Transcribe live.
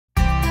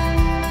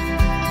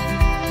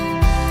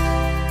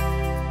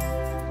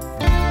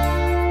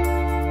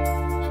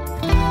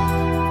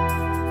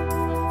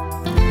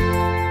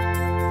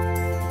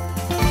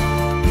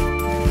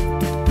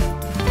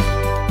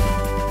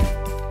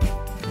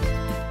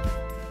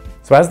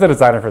So as the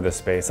designer for this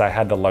space, I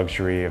had the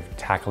luxury of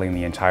tackling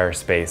the entire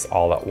space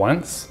all at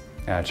once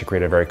to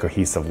create a very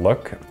cohesive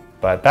look,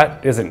 but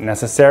that isn't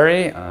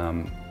necessary.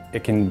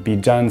 It can be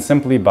done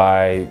simply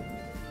by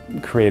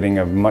creating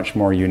a much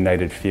more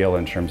united feel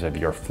in terms of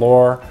your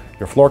floor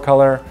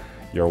color,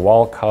 your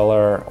wall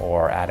color,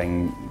 or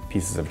adding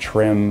pieces of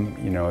trim,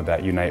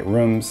 that unite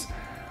rooms.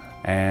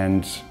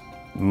 And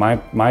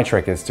my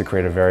trick is to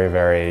create a very,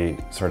 very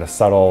sort of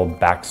subtle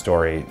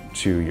backstory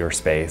to your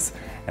space,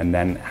 and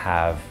then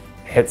have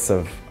hits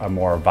of a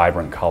more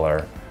vibrant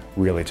color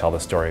really tell the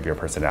story of your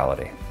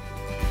personality.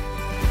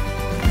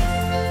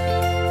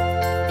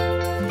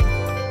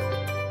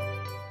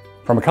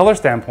 From a color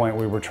standpoint,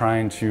 we were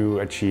trying to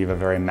achieve a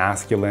very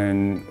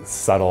masculine,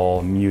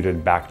 subtle,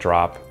 muted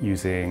backdrop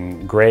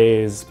using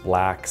grays,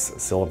 blacks,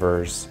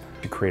 silvers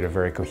to create a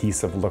very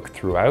cohesive look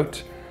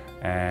throughout.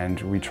 And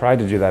we tried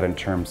to do that in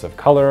terms of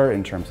color,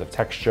 in terms of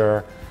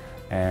texture,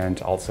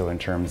 and also in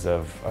terms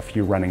of a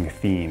few running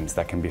themes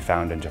that can be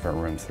found in different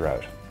rooms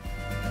throughout.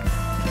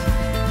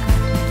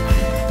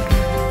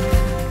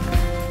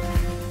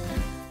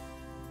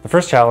 The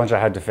first challenge I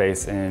had to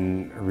face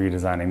in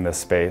redesigning this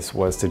space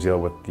was to deal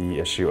with the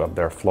issue of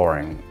their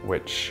flooring,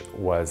 which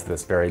was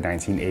this very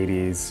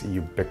 1980s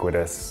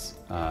ubiquitous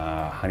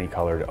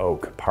honey-colored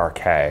oak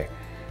parquet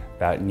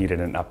that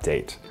needed an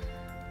update.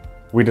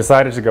 We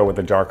decided to go with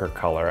a darker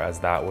color, as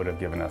that would have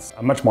given us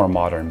a much more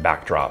modern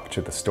backdrop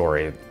to the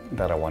story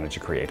that I wanted to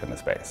create in the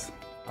space.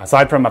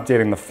 Aside from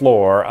updating the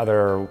floor,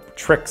 other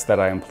tricks that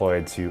I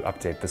employed to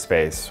update the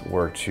space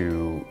were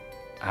to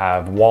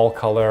have wall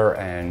color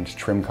and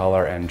trim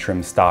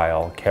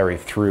style carry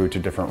through to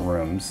different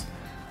rooms.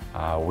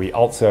 We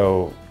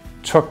also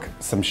took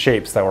some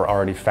shapes that were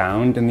already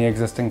found in the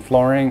existing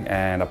flooring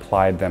and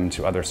applied them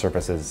to other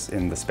surfaces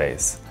in the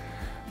space.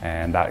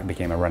 And that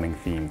became a running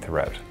theme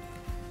throughout.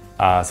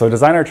 So a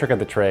designer trick of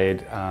the trade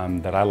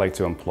that I like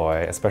to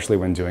employ, especially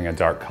when doing a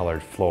dark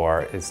colored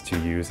floor, is to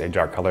use a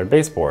dark colored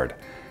baseboard.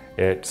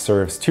 It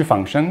serves two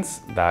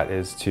functions. That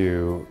is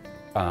to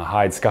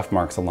hide scuff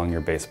marks along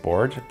your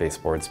baseboard,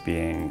 baseboards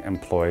being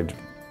employed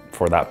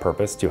for that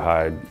purpose, to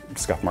hide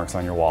scuff marks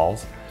on your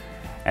walls.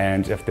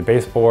 And if the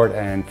baseboard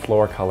and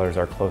floor colors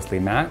are closely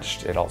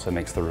matched, it also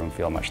makes the room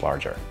feel much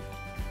larger.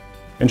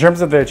 In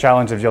terms of the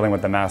challenge of dealing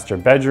with the master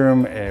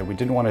bedroom, we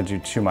didn't want to do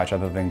too much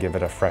other than give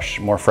it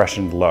a more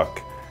freshened look.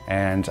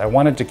 And I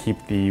wanted to keep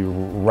the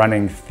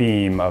running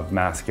theme of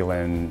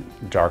masculine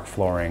dark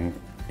flooring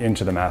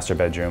into the master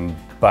bedroom,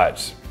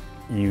 but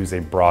use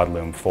a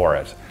broadloom for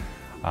it.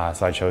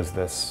 So I chose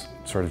this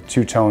sort of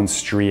two-tone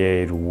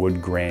striated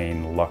wood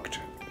grain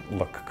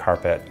look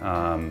carpet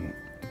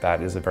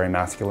that is a very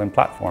masculine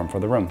platform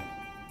for the room.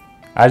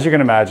 As you can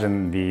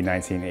imagine, the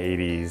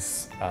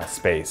 1980s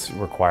space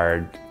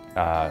required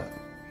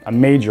a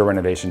major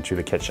renovation to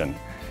the kitchen.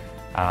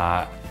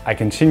 I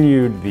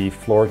continued the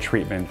floor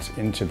treatment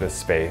into this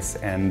space,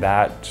 and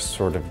that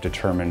sort of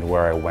determined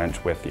where I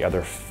went with the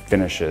other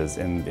finishes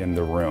in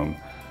the room.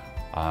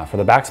 For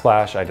the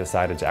backsplash, I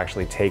decided to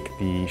actually take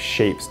the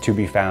shapes to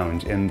be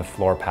found in the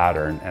floor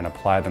pattern and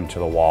apply them to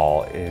the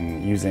wall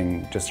in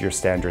using just your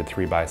standard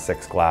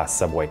 3x6 glass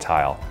subway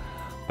tile.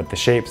 But the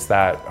shapes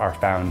that are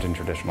found in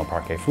traditional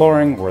parquet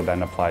flooring were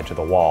then applied to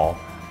the wall.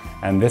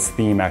 And this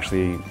theme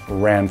actually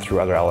ran through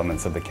other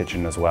elements of the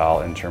kitchen as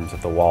well, in terms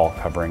of the wall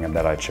covering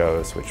that I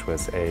chose, which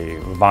was a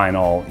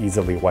vinyl,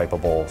 easily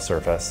wipeable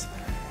surface,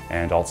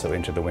 and also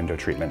into the window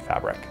treatment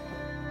fabric.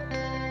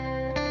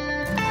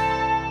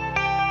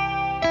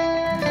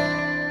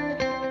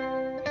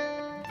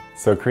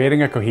 So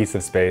creating a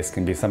cohesive space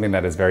can be something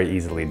that is very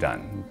easily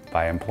done.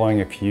 By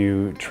employing a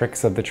few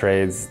tricks of the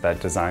trades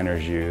that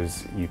designers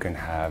use, you can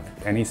have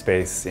any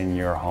space in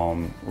your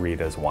home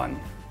read as one.